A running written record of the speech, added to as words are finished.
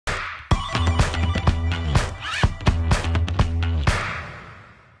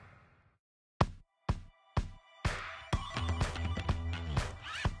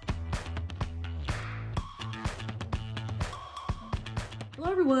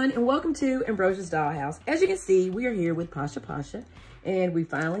everyone, and welcome to Ambrosia's Dollhouse. As you can see, we are here with PashaPasha, and we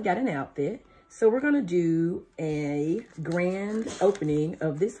finally got an outfit. So we're gonna do a grand opening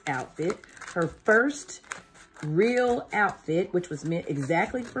of this outfit. Her first real outfit, which was meant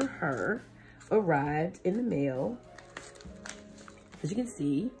exactly for her, arrived in the mail. As you can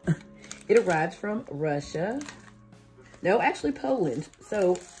see, it arrived from Russia. No, actually Poland.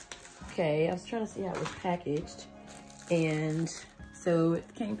 So, okay, I was trying to see how it was packaged. And so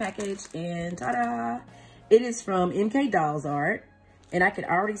it came packaged and ta-da! It is from MKDollArt. And I could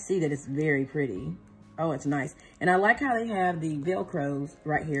already see that it's very pretty. Oh, it's nice. And I like how they have the Velcros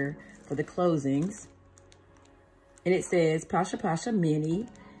right here for the closings. And it says PashaPasha Mini.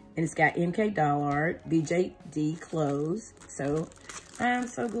 And it's got MKDollArt, BJD clothes. So I'm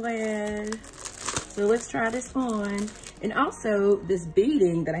so glad. So let's try this on. And also this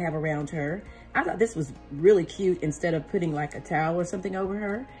beading that I have around her, I thought this was really cute. Instead of putting like a towel or something over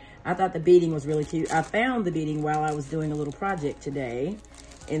her, I thought the beading was really cute. I found the beading while I was doing a little project today.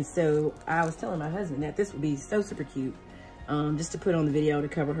 And so I was telling my husband that this would be so super cute, just to put on the video to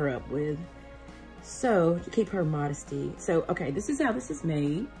cover her up with. So to keep her modesty. So, okay, this is how this is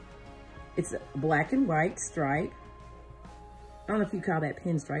made. It's a black and white stripe. I don't know if you call that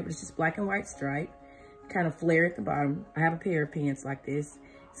pinstripe, but it's just black and white stripe. Kind of flare at the bottom. I have a pair of pants like this.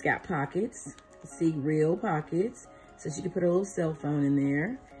 It's got pockets. See, real pockets. So she can put a little cell phone in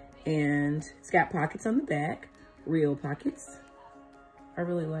there. And it's got pockets on the back. Real pockets. I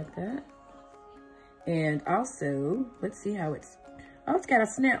really like that. And also, let's see how it's... Oh, it's got a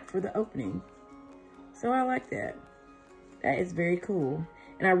snap for the opening. So I like that. That is very cool.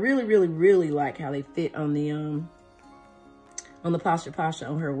 And I really, really, really like how they fit on the PashaPasha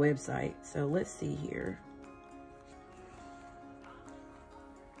on her website. So let's see here.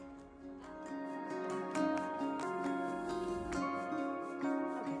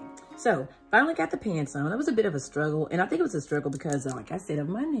 So, finally got the pants on. It was a bit of a struggle, and I think it was a struggle because, like I said, of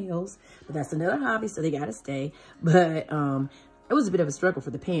my nails, but that's another hobby, so they gotta stay. But it was a bit of a struggle for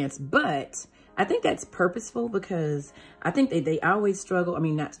the pants, but I think that's purposeful because I think they always struggle. I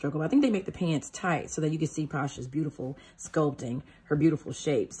mean, not struggle, but I think they make the pants tight so that you can see Pasha's beautiful sculpting, her beautiful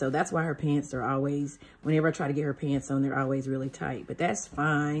shape. So that's why her pants are always, whenever I try to get her pants on, they're always really tight. But that's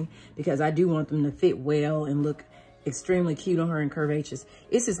fine because I do want them to fit well and look extremely cute on her and curvaceous.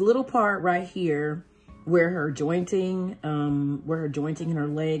 It's this little part right here where her jointing and her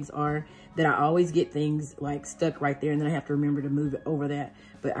legs are that I always get things like stuck right there, and then I have to remember to move it over that.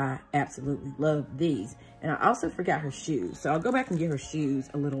 But I absolutely love these. And I also forgot her shoes, so I'll go back and get her shoes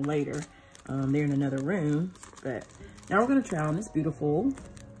a little later. They're in another room. But now we're gonna try on this beautiful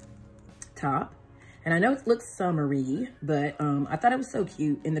top. And I know it looks summery, but I thought it was so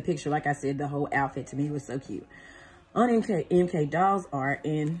cute in the picture. Like I said, the whole outfit to me was so cute. On MKDollArt,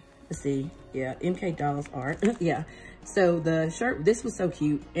 and let's see, yeah, MKDollArt, yeah. So the shirt, this was so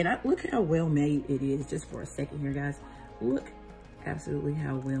cute, and look how well made it is. Just for a second here, guys, look absolutely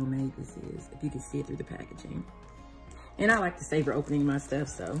how well made this is. If you can see it through the packaging, and I like to savor opening my stuff,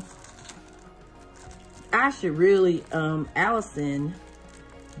 so I should really. Allison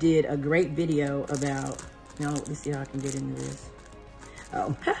did a great video about. Let's see how I can get into this.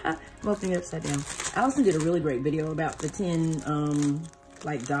 Oh, I'm opening it upside down. Allison did a really great video about the 10,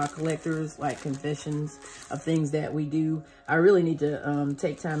 like, doll collectors, like, confessions of things that we do. I really need to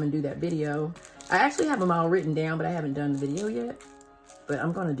take time and do that video. I actually have them all written down, but I haven't done the video yet. But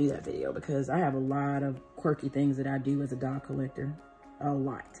I'm going to do that video because I have a lot of quirky things that I do as a doll collector. A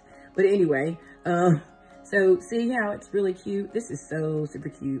lot. But anyway, so see how it's really cute? This is so super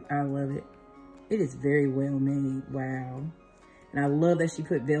cute. I love it. It is very well made. Wow. And I love that she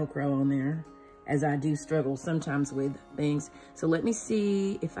put Velcro on there, as I do struggle sometimes with things. So let me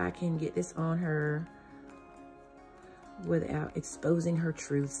see if I can get this on her without exposing her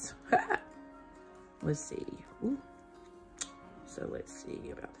truths. Let's see. Ooh. So let's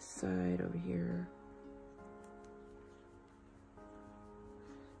see about the side over here.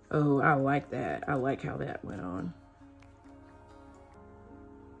 Oh, I like that. I like how that went on.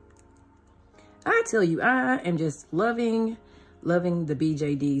 I tell you, I am just loving the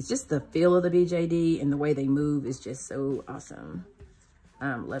BJDs. Just the feel of the BJD and the way they move is just so awesome.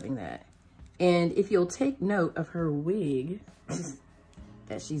 I'm loving that. And if you'll take note of her wig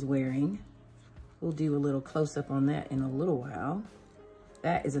that she's wearing, we'll do a little close-up on that in a little while.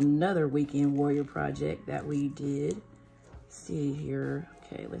 That is another Weekend Warrior project that we did. See here.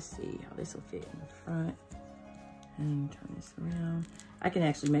 Okay, let's see how this will fit in the front. And turn this around. I can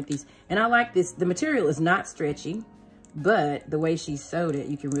actually make these. And I like this. The material is not stretchy. But the way she sewed it,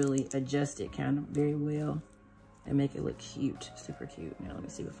 you can really adjust it kind of very well. and make it look cute, super cute. Now let me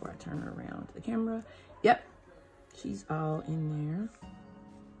see before I turn her around the camera. Yep, she's all in there.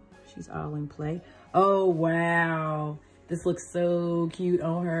 She's all in play. Oh, wow. This looks so cute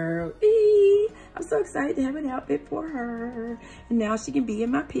on her. Eee! I'm so excited to have an outfit for her. And now she can be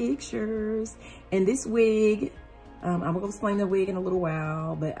in my pictures. And this wig, I'm gonna explain the wig in a little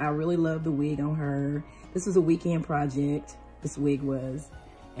while, but I really love the wig on her. This was a weekend project, this wig was,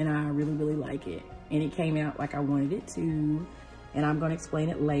 and I really, really like it. And it came out like I wanted it to, and I'm gonna explain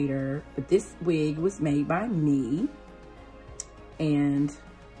it later. But this wig was made by me, and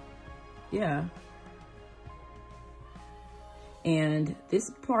yeah. And this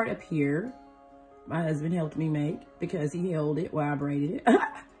part up here, my husband helped me make because he held it while I braided it.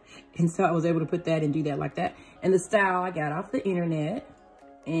 And so I was able to put that and do that like that. And the style I got off the internet.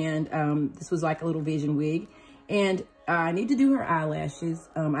 And this was like a little vision wig. And I need to do her eyelashes.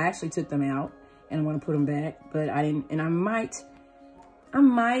 I actually took them out and I want to put them back, but I didn't. And I might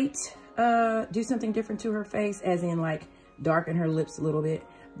do something different to her face, as in like darken her lips a little bit.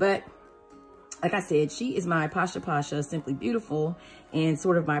 But like I said, she is my PashaPasha Simply Beautiful and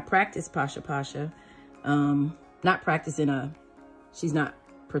sort of my practice PashaPasha. Not practice in a, she's not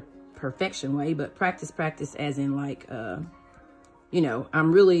perfection way, but practice as in like, you know,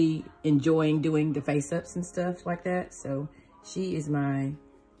 I'm really enjoying doing the face ups and stuff like that. So she is my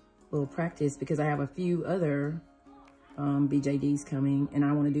little practice because I have a few other BJDs coming and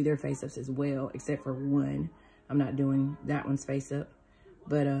I want to do their face ups as well, except for one. I'm not doing that one's face up,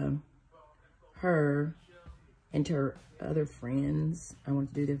 but her and her other friends, I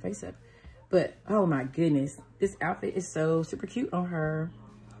want to do their face up. But oh my goodness, this outfit is so super cute on her.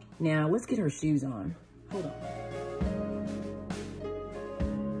 Now let's get her shoes on. Hold on.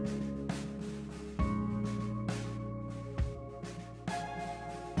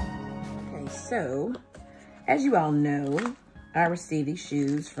 Okay, so as you all know, I received these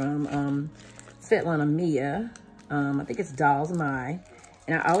shoes from Svetlana Mia. I think it's Dolls My.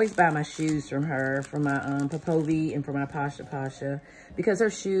 And I always buy my shoes from her, from my Popovi and for my PashaPasha, because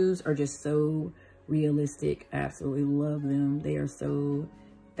her shoes are just so realistic. I absolutely love them. They are so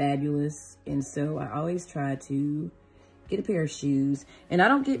fabulous. And so I always try to get a pair of shoes. And I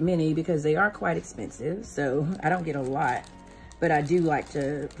don't get many because they are quite expensive. So I don't get a lot. But I do like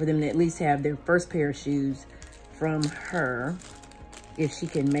for them to at least have their first pair of shoes from her, if she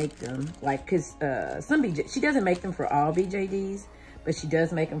can make them. Like, because she doesn't make them for all BJDs. But she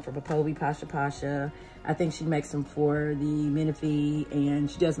does make them for Popovi, PashaPasha. I think she makes them for the minifee, and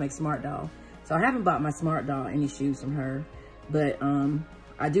she does make Smart Doll. So I haven't bought my Smart Doll any shoes from her, but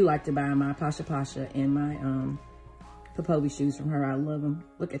I do like to buy my PashaPasha and my Popovi shoes from her. I love them.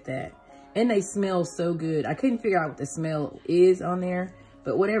 Look at that. And they smell so good. I couldn't figure out what the smell is on there,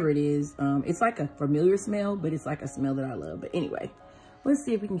 but whatever it is, it's like a familiar smell, but it's like a smell that I love. But anyway, let's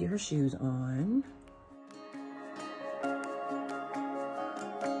see if we can get her shoes on.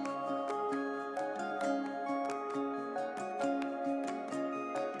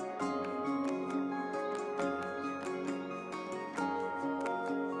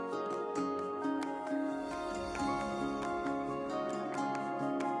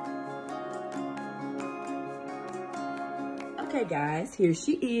 Okay guys, here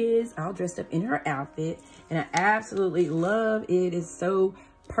she is, all dressed up in her outfit, and I absolutely love it. It's so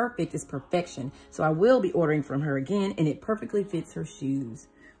perfect, it's perfection. So I will be ordering from her again, and it perfectly fits her shoes.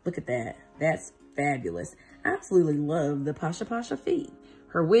 Look at that, that's fabulous. I absolutely love the PashaPasha feet.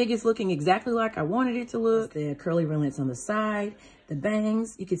 Her wig is looking exactly like I wanted it to look. The curly ringlets on the side, the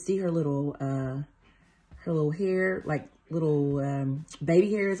bangs, you can see her little hair, like little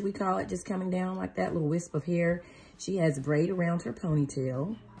baby hair as we call it, just coming down like that, little wisp of hair. She has braid around her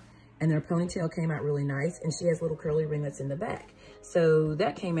ponytail, and her ponytail came out really nice, and she has little curly ringlets in the back. So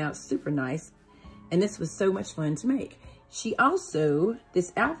that came out super nice, and this was so much fun to make. She also,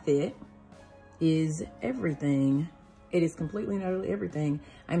 this outfit is everything. It is completely and utterly everything.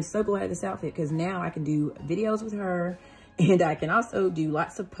 I'm so glad this outfit, because now I can do videos with her, and I can also do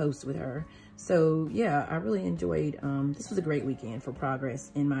lots of posts with her. So yeah, I really enjoyed, this was a great weekend for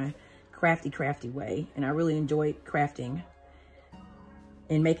progress in my crafty way, and I really enjoyed crafting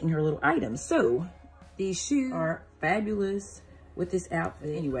and making her little items. So these shoes are fabulous with this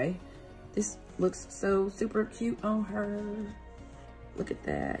outfit. Anyway, this looks so super cute on her. Look at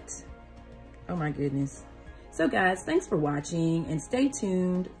that. Oh my goodness. So guys, thanks for watching, and stay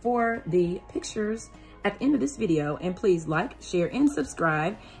tuned for the pictures at the end of this video, and please like, share, and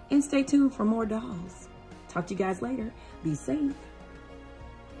subscribe, and stay tuned for more dolls. Talk to you guys later. Be safe.